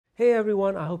Hey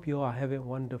everyone, I hope you are having a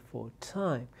wonderful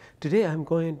time. Today I'm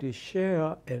going to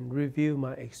share and review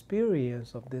my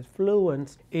experience of this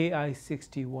Fluance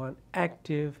AI61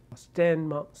 active stand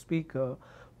mount speaker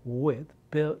with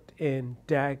built-in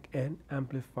DAC and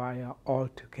amplifier all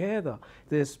together.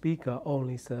 This speaker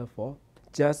only sells for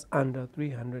just under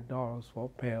 $300 for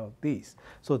a pair of these.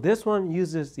 So this one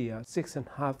uses the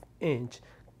 6.5-inch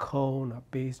cone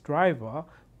bass driver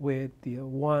with the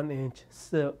 1-inch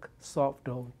silk soft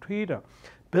dome tweeter.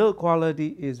 Build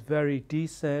quality is very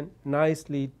decent,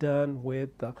 nicely done with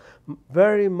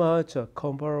very much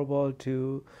comparable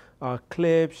to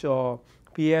Klipsch or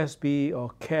PSB or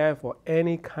KEF or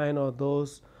any kind of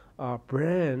those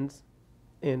brands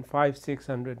in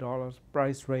 $500–600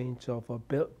 price range of a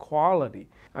build quality.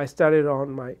 I started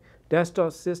on my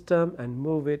desktop system and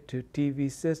move it to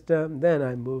TV system, then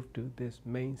I moved to this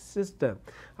main system.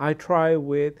 I try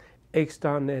with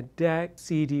external DAC,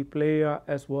 CD player,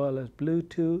 as well as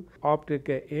Bluetooth,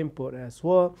 optical input as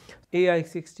well.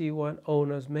 AI61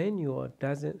 owner's manual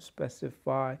doesn't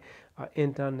specify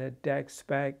internet DAC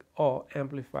spec or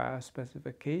amplifier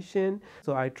specification,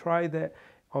 so I tried that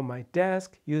on my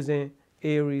desk using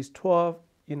Aries 12,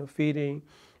 feeding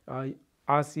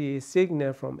RCA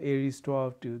signal from Aries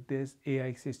 12 to this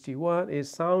AI61. It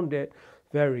sounded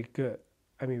very good.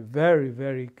 I mean, very,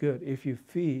 very good if you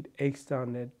feed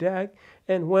external DAC.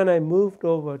 And when I moved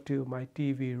over to my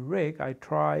TV rig, I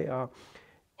tried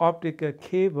optical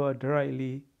cable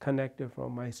directly connected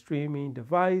from my streaming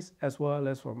device as well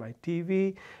as for my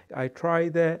TV. I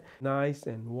tried that nice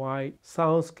and wide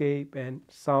soundscape and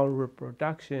sound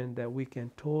reproduction that we can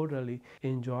totally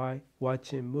enjoy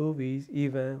watching movies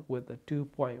even with the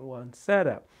 2.1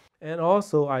 setup. And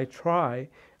also I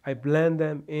blend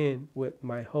them in with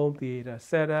my home theater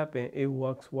setup and it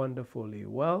works wonderfully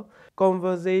well.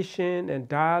 Conversation and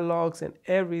dialogues and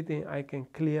everything I can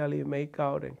clearly make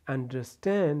out and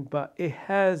understand, but it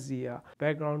has the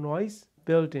background noise.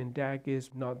 Built-in DAC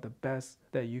is not the best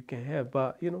that you can have,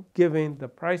 but given the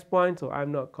price point, so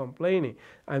I'm not complaining.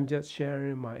 I'm just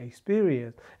sharing my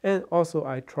experience. And also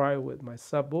I try with my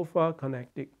subwoofer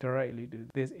connected directly to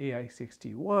this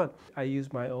AI61. I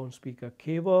use my own speaker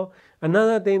cable.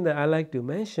 Another thing that I like to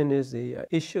mention is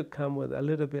it should come with a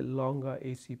little bit longer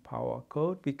AC power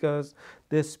cord because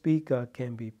this speaker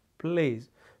can be placed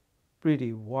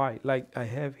pretty wide, like I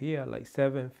have here, like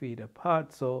 7 feet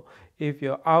apart. So if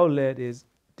your outlet is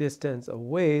distance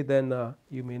away, then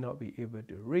you may not be able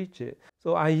to reach it.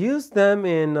 So I use them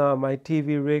in my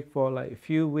TV rig for like a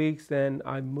few weeks, then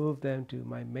I move them to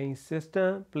my main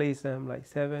system, place them like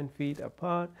 7 feet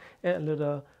apart and a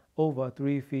little over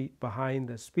 3 feet behind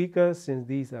the speakers since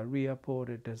these are rear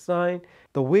ported design.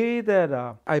 The way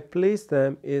that I place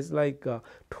them is like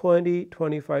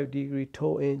 20–25 degree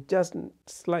toe in, just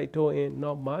slight toe in,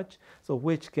 not much, so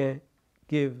which can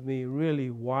give me really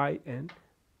wide and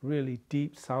really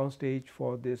deep soundstage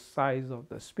for this size of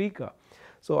the speaker.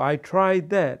 So I tried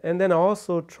that, and then I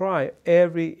also try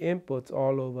every inputs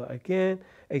all over again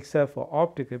except for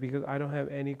optical because I don't have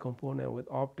any component with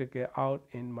optical out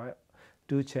in my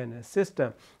two-channel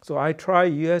system. So I try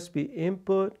USB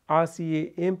input,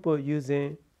 RCA input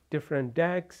using different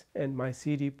DACs and my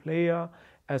CD player,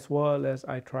 as well as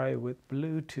I try with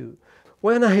Bluetooth.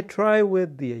 When I try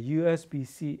with the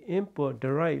USB-C input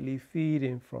directly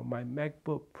feeding from my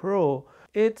MacBook Pro,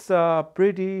 it's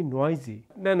pretty noisy.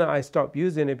 Then I stopped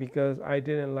using it because I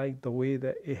didn't like the way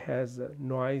that it has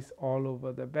noise all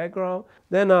over the background.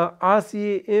 Then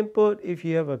RCA input, if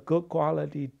you have a good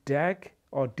quality DAC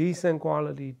or decent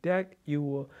quality DAC, you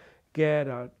will get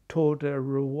a total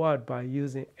reward by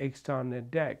using external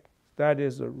DAC. That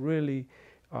is a really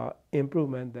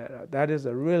improvement that is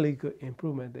a really good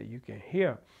improvement that you can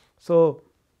hear. So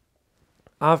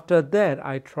after that,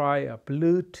 I try a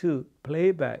Bluetooth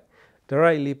playback,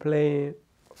 directly playing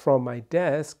from my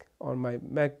desk on my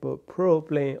MacBook Pro,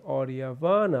 playing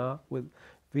Audiavana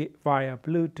via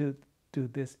Bluetooth to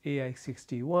this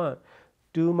AI61.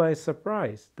 To my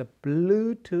surprise, the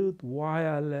Bluetooth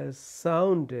wireless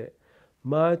sounded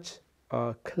much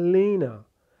cleaner,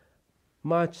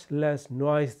 much less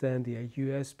noise than the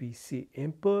USB-C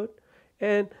input.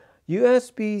 And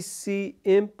USB-C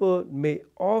input may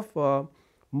offer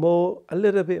a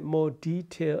little bit more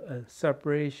detail and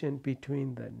separation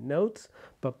between the notes,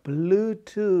 but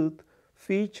Bluetooth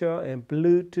feature and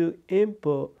Bluetooth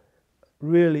input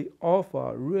really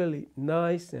offer really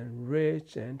nice and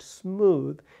rich and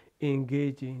smooth,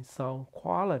 engaging sound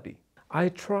quality. I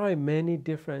try many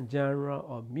different genres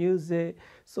of music.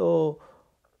 So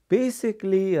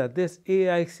basically, this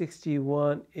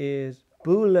AI61 is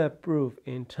bulletproof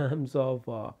in terms of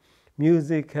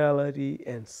musicality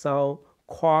and sound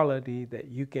quality that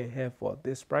you can have for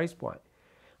this price point.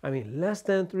 I mean, less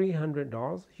than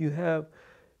 $300, you have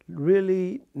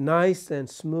really nice and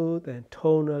smooth and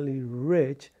tonally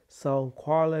rich sound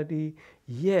quality,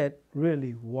 yet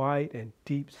really wide and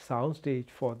deep soundstage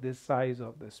for this size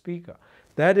of the speaker.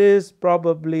 That is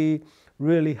probably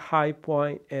really high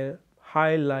point and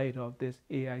highlight of this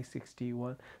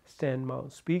AI61 stand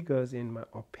mount speakers in my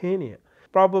opinion.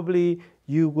 Probably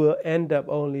you will end up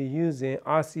only using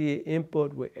RCA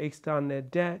input with external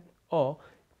DAC or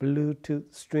Bluetooth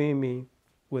streaming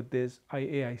with this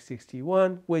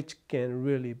AI61, which can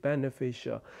really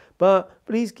beneficial. But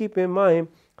please keep in mind,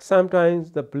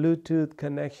 sometimes the Bluetooth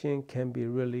connection can be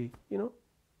really,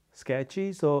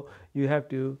 sketchy. So you have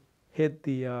to hit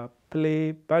the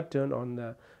play button on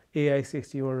the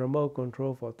AI61 remote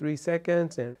control for 3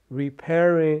 seconds, and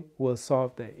repairing will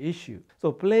solve the issue.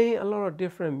 So playing a lot of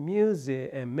different music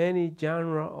and many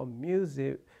genre of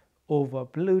music over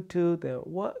Bluetooth, and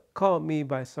what caught me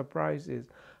by surprise is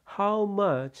how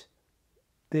much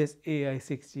this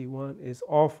AI61 is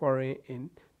offering in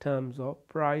terms of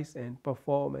price and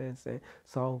performance and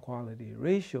sound quality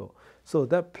ratio. So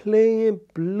that playing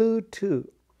Bluetooth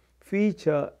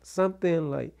feature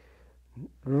something like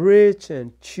rich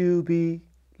and chewy,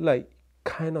 like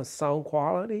kind of sound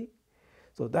quality.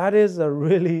 So that is a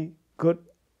really good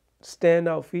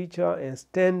standout feature and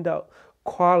standout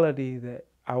quality that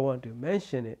I want to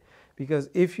mention it. Because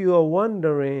if you are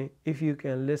wondering if you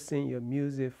can listen your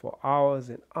music for hours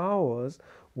and hours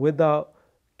without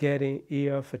getting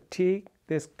ear fatigue,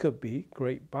 this could be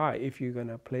great buy if you're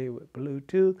gonna play with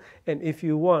Bluetooth. And if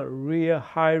you want real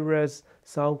high-res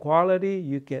sound quality,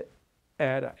 you can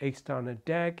add an external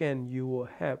DAC and you will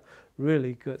have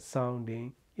really good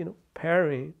sounding,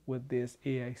 pairing with this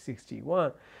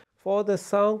AI61. For the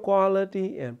sound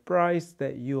quality and price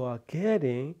that you are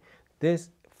getting, this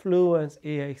Fluance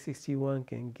AI61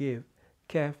 can give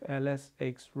CAF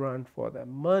LSX run for the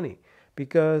money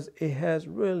because it has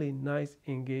really nice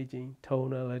engaging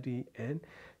tonality and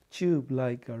tube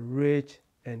like a rich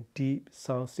and deep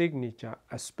sound signature,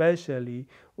 especially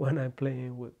when I'm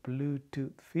playing with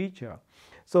Bluetooth feature.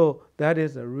 So that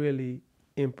is a really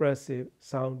impressive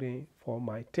sounding for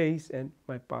my taste and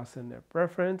my personal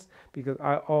preference, because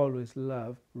I always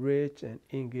love rich and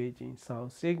engaging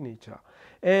sound signature.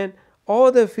 And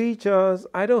all the features,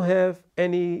 I don't have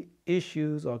any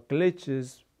issues or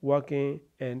glitches working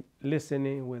and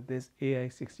listening with this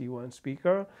AI61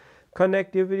 speaker.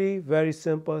 Connectivity, very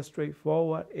simple,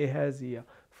 straightforward. It has the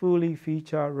fully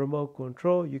featured remote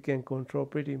control. You can control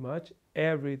pretty much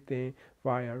everything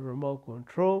via remote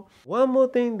control. One more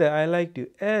thing that I like to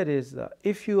add is that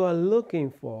if you are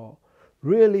looking for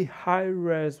really high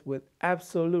res with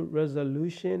absolute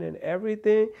resolution and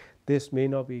everything, this may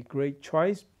not be a great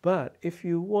choice. But if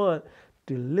you want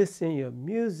to listen your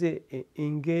music in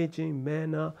engaging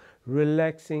manner,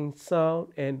 relaxing sound,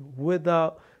 and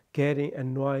without getting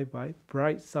annoyed by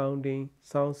bright sounding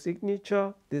sound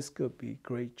signature, this could be a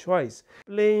great choice.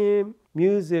 Playing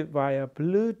music via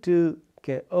Bluetooth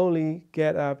can only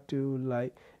get up to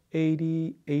like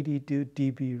 80-82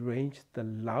 dB range, the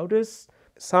loudest.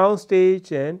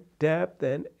 Soundstage and depth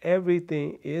and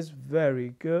everything is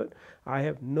very good. I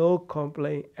have no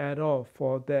complaint at all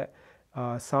for that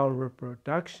sound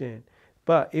reproduction.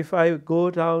 But if I go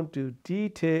down to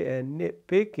detail and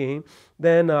nitpicking,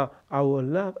 then I would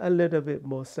love a little bit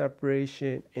more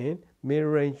separation in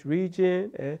mid-range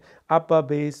region and upper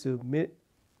bass to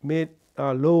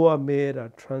lower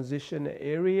mid transition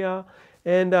area.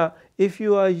 And if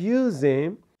you are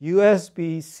using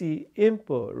USB-C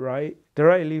input, right,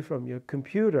 directly from your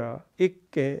computer,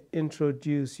 it can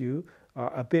introduce you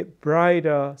a bit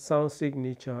brighter sound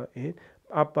signature in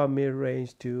upper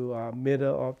mid-range to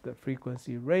middle of the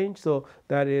frequency range. So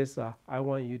that is, I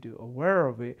want you to aware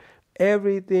of it.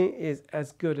 Everything is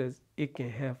as good as it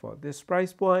can have for this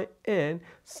price point, and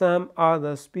some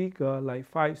other speaker like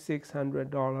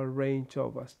 $500-600 range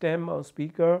of a stand mount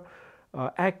speaker,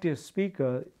 active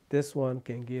speaker, this one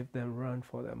can give them run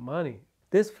for their money.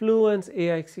 This Fluance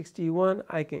AI61,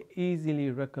 I can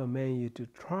easily recommend you to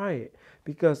try it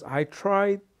because I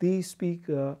tried these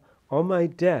speaker on my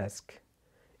desk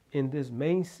in this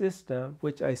main system,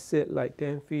 which I sit like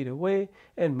 10 feet away,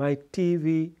 and my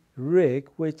TV rig,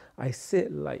 which I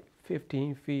sit like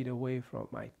 15 feet away from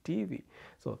my TV.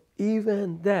 So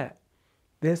even that,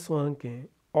 this one can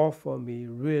offer me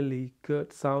really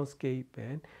good soundscape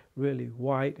and really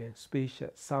wide and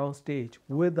spacious soundstage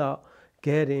without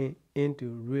getting into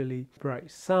really bright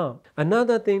sound.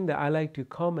 Another thing that I like to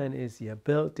comment is the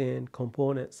built-in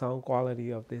component sound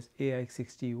quality of this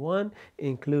AI61,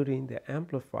 including the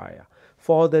amplifier.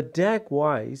 For the deck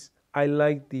wise, I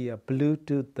like the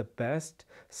Bluetooth the best.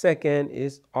 Second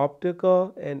is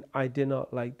optical, and I did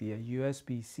not like the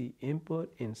USB-C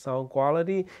input in sound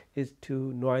quality. It's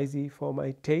too noisy for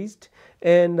my taste.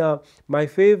 And my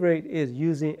favorite is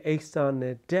using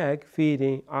external deck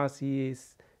feeding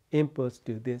RCA's inputs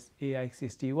to this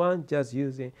AI61, just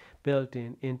using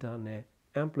built-in internal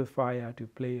amplifier to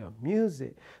play your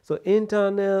music. So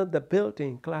internal, the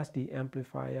built-in Class D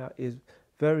amplifier is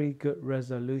very good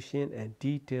resolution and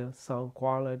detailed sound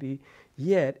quality,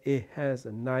 yet it has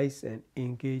a nice and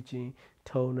engaging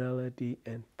tonality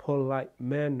and polite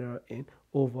manner in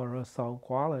overall sound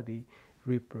quality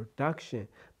reproduction.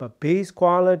 But bass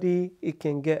quality, it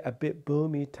can get a bit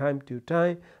boomy time to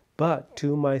time, but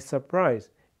to my surprise,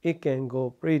 it can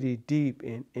go pretty deep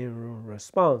in in-room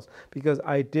response, because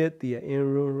I did the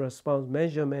in-room response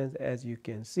measurements. As you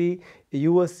can see,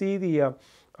 you will see the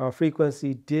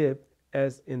frequency dip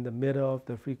as in the middle of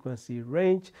the frequency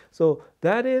range. So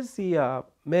that is the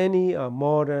many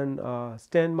modern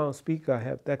stand mount speaker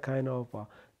have that kind of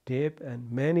dip,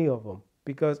 and many of them,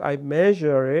 because I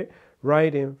measure it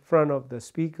right in front of the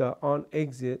speaker on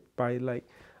exit by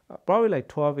probably like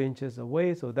 12 inches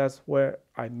away. So that's where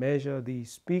I measure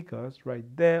these speakers, right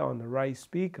there on the right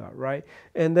speaker, right?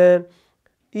 And then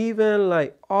even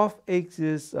like off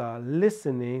axis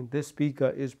listening, this speaker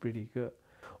is pretty good.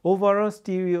 Overall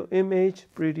stereo image,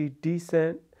 pretty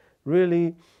decent.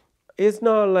 Really, it's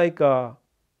not like a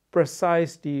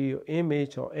precise stereo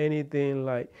image or anything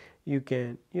like you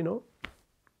can,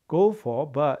 go for,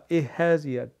 but it has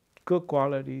a good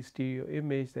quality stereo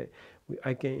image that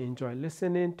I can enjoy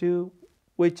listening to,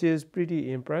 which is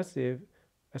pretty impressive,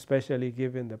 especially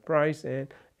given the price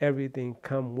and everything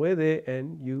come with it,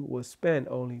 and you will spend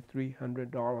only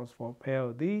 $300 for a pair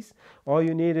of these. All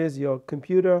you need is your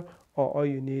computer, or all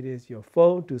you need is your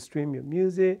phone to stream your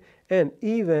music. And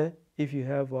even if you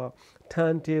have a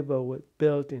turntable with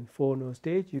built-in phono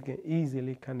stage, you can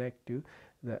easily connect to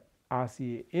the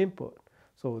RCA input.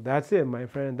 So that's it, my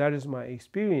friend. That is my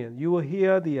experience. You will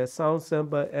hear the sound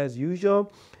sample as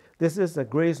usual. This is a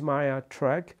Grace Maya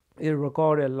track. It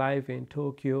recorded live in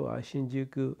Tokyo,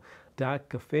 Shinjuku Dark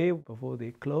Cafe before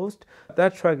they closed.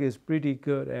 That track is pretty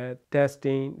good at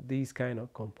testing these kind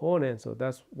of components. So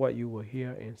that's what you will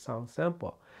hear in sound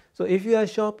sample. So if you are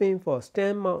shopping for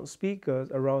stand mount speakers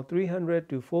around $300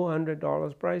 to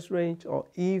 $400 price range, or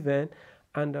even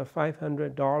under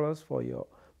 $500 for your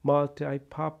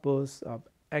multi-purpose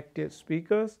active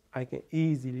speakers, I can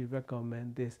easily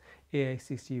recommend this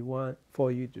AI61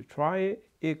 for you to try it.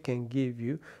 It can give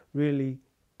you really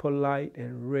polite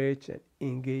and rich and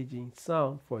engaging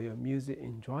sound for your music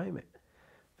enjoyment.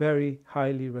 Very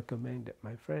highly recommended,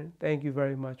 my friend. Thank you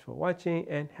very much for watching,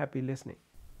 and happy listening.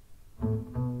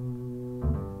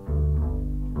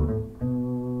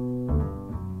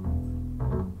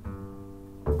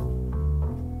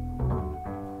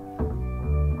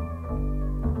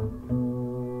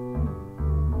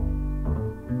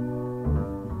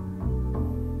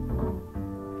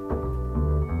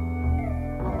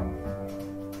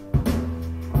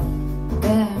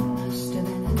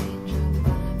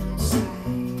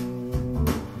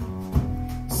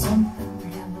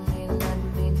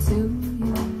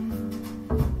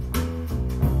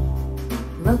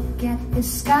 Look at the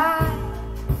sky,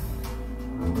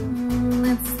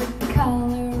 it's the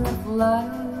color of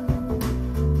love.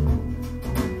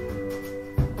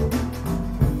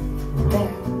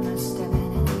 There must have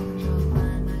been an angel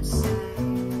by my side.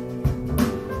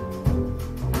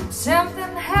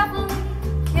 Something heavenly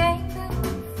came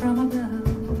down from above.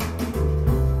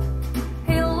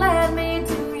 He led me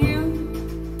to you.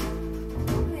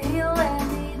 He led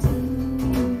me to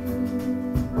you.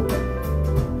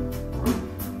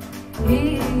 He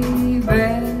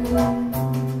read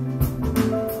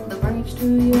the bridge to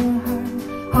your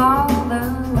heart all the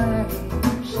way.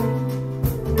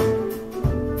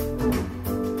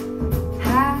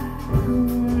 How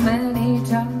many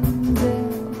times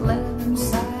I've lived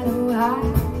inside, oh, I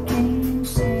can't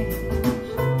say.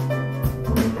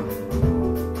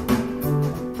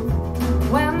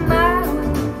 When I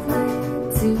was led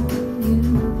to you,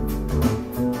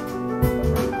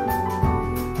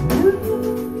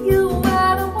 you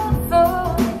were the one for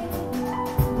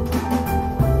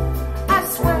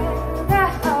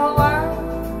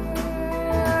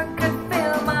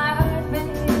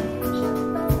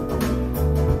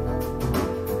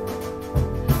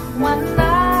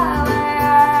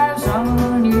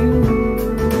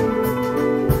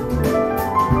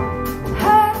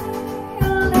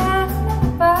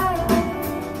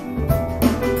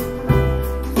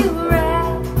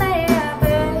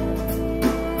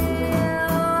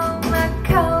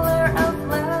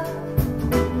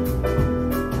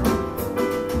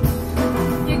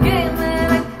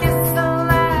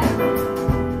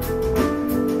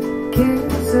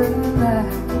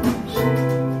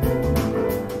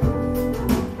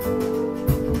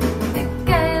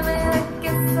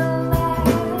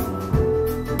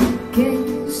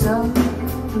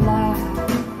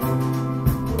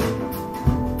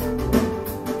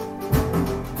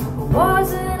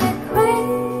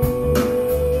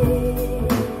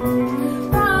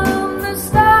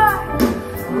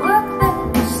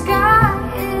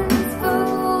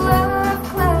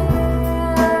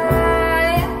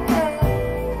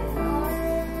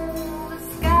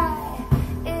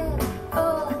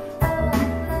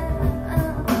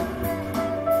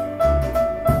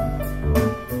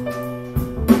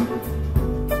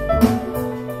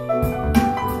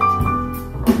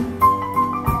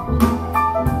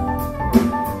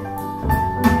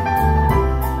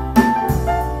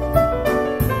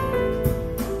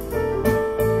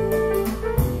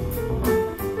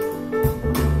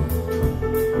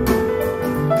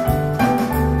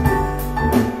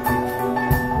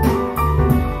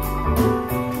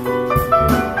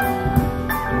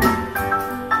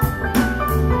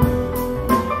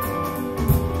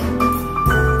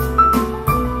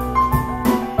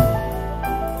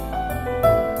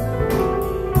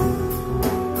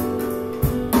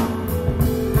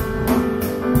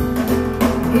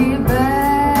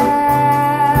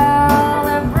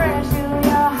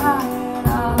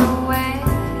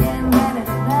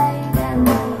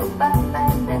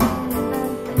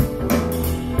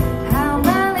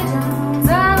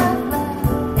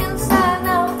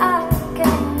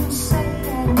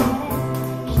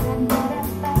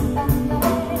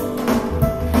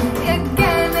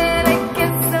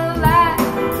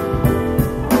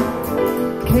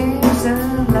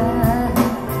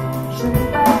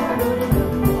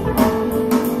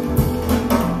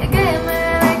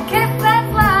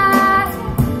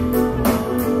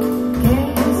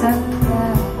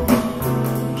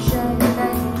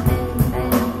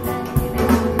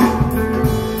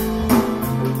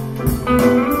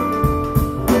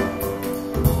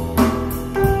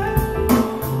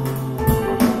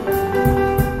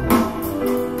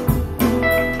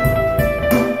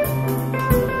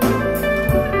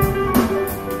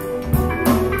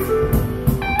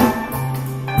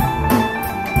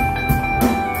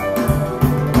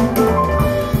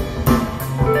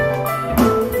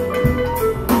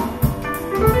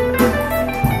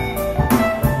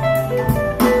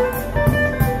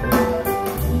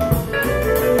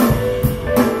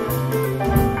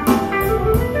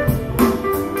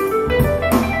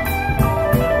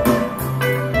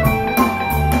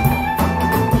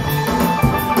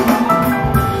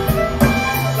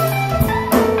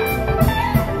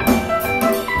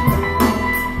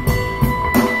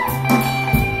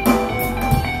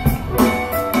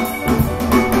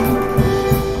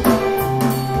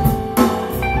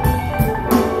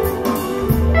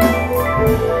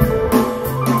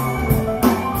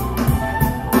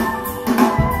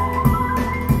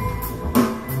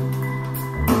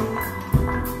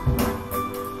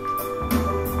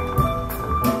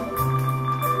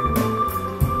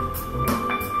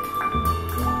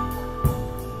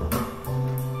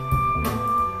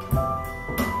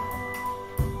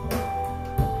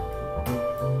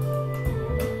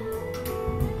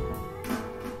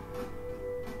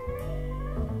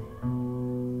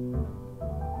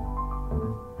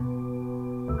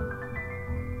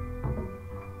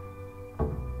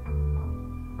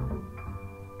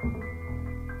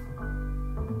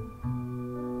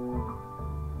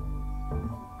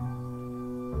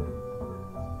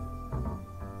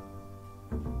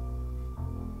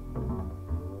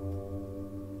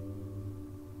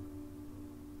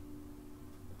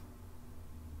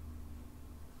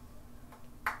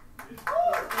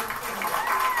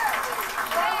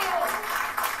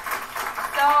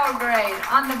So great.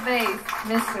 On the bass,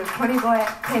 Mr. Poriboy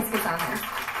Keisuke-san.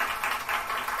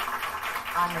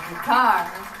 On the guitar,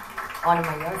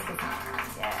 Onomayosuke-san.